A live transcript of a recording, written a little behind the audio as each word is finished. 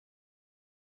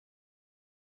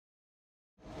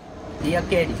Dear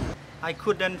Katie, I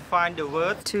couldn't find the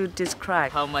words to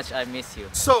describe how much I miss you.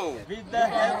 So, With the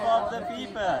help of the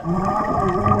people.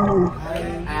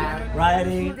 and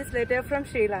Writing. This letter from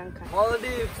Sri Lanka.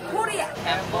 Maldives, Korea,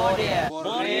 Cambodia,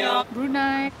 Borneo,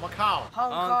 Brunei. Macau.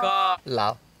 Hong Kong,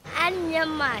 Laos. And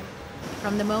Myanmar.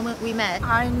 From the moment we met,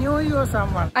 I knew you were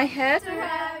someone. I had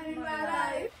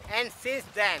And since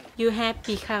then, you have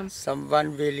become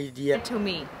Someone really dear to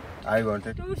me. I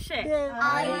wanted. To share.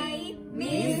 I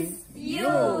miss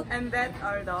you. And that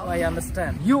are the I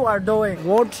understand. You are doing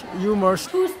what you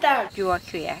must. 2 stars. You are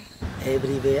queer.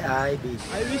 Everywhere I be.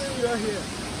 I wish you are here.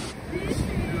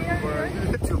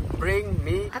 To bring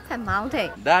me. up a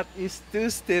mountain That is too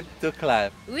steep to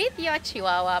climb. with your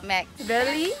Chihuahua Max,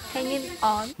 belly hanging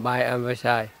on. By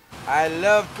Ambasai. I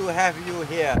love to have you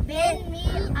here. When we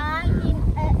are in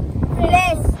a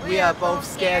place. we are both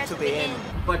scared to be in.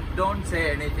 But don't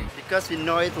say anything. because we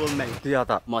know it will make.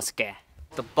 More scared.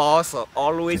 The boss are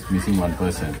always missing one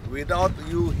person. Without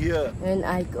you here. When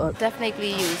I got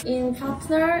Definitely used. In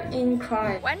partner in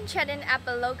crime. One chatting up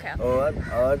a local.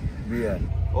 All beer.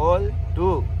 All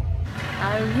two.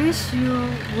 I wish you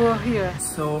were here.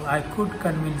 So I could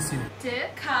convince you. To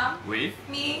come With?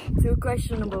 me. To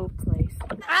questionable place.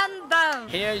 And done.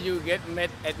 Here you get mad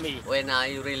at me. When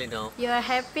I really know. You're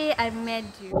happy I met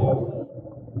you.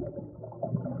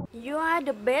 You are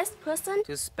the best person.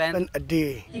 To spend a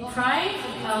day. You cried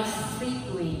how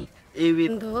sweetly.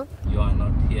 Even Though You are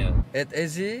not here. it's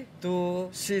easy to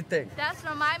see things. that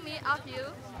remind me of you.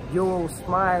 You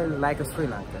smile like a Sri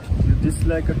Lankan. You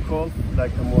dislike a cold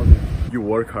like a Maldives. You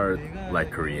work hard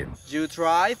like Korean. You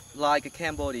drive like a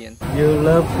Cambodian. You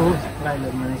love food like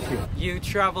a Malaysian. You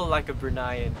travel like a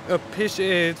Bruneian.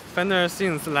 Appreciate finer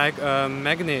things like a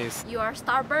magnet. You are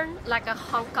stubborn like a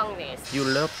Hong Kongese. You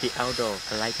love the outdoor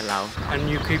like a Lao. And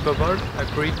you keep about a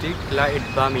critic like a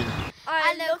Bami.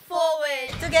 I look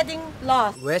forward To getting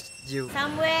lost. West you.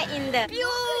 somewhere in the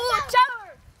future.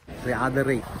 The other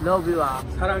way. Love you all.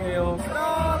 사랑해요.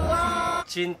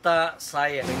 Cinta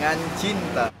saya. Dengan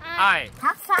cinta. I.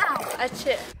 Thác sao.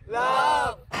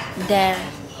 Love. There.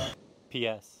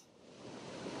 P.S.